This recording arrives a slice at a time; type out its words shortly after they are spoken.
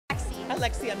Hi,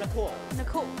 Lexi. I'm Nakul.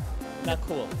 Nakul.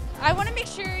 Nakul. I want to make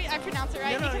sure I pronounce it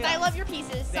right because I love your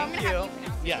pieces, so I'm going to have you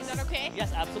pronounce it. Yes. Is that okay?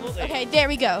 Yes, absolutely. Okay, there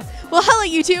we go. Well, hello,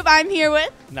 YouTube. I'm here with...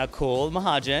 Nakul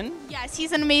Mahajan. Yes,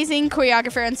 he's an amazing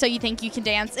choreographer, and so you think you can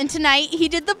dance. And tonight, he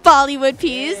did the Bollywood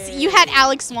piece. Yay. You had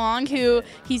Alex Wong, who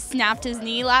he snapped his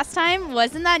knee last time.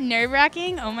 Wasn't that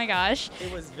nerve-wracking? Oh, my gosh.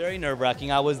 It was very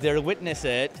nerve-wracking. I was there to witness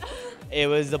it. It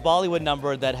was the Bollywood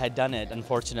number that had done it,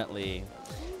 unfortunately.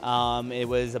 It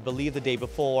was, I believe, the day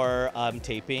before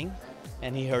taping,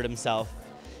 and he hurt himself.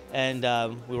 And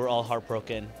we were all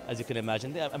heartbroken, as you can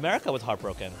imagine. America was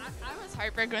heartbroken. I was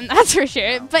heartbroken, that's for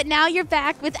sure. But now you're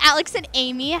back with Alex and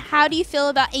Amy. How do you feel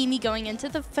about Amy going into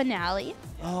the finale?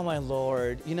 Oh, my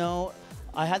Lord. You know,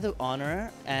 I had the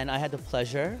honor and I had the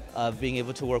pleasure of being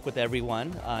able to work with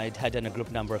everyone. I had done a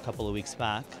group number a couple of weeks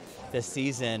back this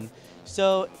season.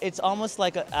 So it's almost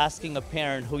like asking a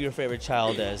parent who your favorite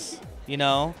child is, you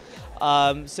know?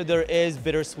 So there is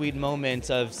bittersweet moments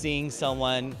of seeing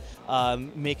someone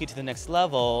make it to the next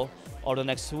level or the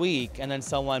next week, and then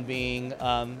someone being,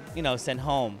 sent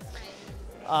home.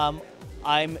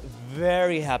 I'm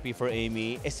very happy for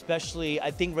Amy, especially I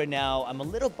think right now I'm a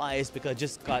little biased because I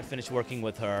just got finished working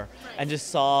with her and just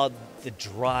saw the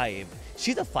drive.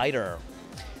 She's a fighter.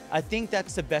 I think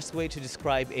that's the best way to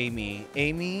describe Amy.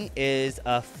 Amy is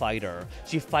a fighter.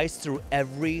 She fights through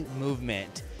every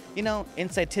movement. You know,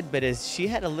 inside tidbit is she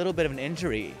had a little bit of an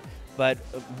injury, but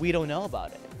we don't know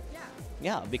about it.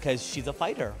 Yeah, because she's a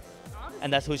fighter.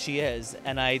 And that's who she is.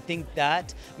 And I think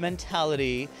that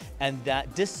mentality and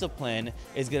that discipline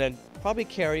is gonna probably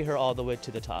carry her all the way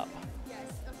to the top. Yes,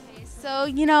 okay. So,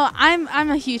 you know, I'm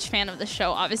a huge fan of the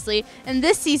show, obviously. And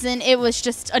this season, it was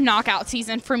just a knockout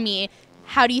season for me.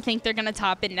 How do you think they're gonna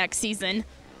top it next season?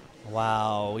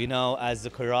 Wow, you know, as the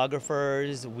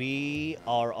choreographers, we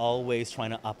are always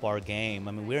trying to up our game.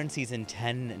 I mean, we're in season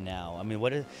 10 now. I mean,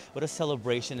 what a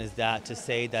celebration is that to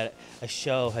say that a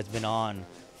show has been on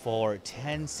for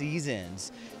 10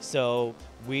 seasons. So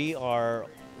we are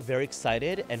very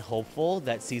excited and hopeful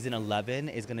that season 11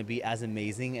 is going to be as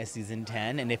amazing as season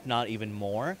 10, and if not even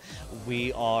more.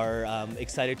 We are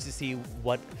excited to see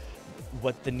what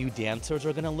the new dancers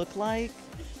are going to look like.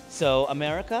 So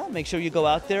America, make sure you go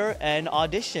out there and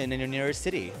audition in your nearest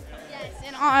city. Yes,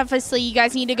 and obviously you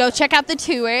guys need to go check out the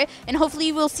tour, and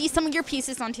hopefully we'll see some of your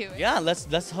pieces on tour. Yeah,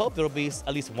 let's hope there will be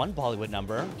at least one Bollywood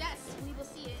number. Yes, we will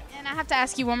see it. And I have to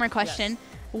ask you one more question. Yes.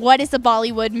 What is a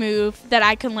Bollywood move that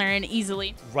I can learn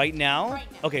easily? Right now? Right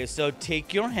now. Okay, so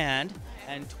take your hand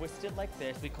and twist it like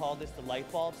this. We call this the light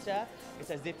bulb step.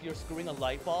 It's as if you're screwing a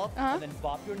light bulb, and then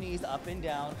bop your knees up and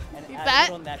down and add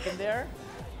a little neck in there.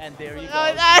 And there you go. Oh,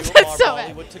 you that's are so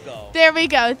Bollywood to go. There we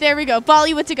go. There we go.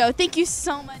 Bollywood to go. Thank you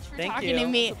so much for talking to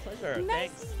me. It's a pleasure.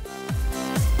 Nice. Thanks.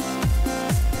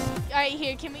 All right,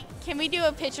 here. Can we do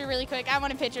a picture really quick? I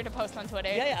want a picture to post on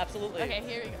Twitter. Yeah, absolutely. Okay,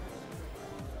 here we go.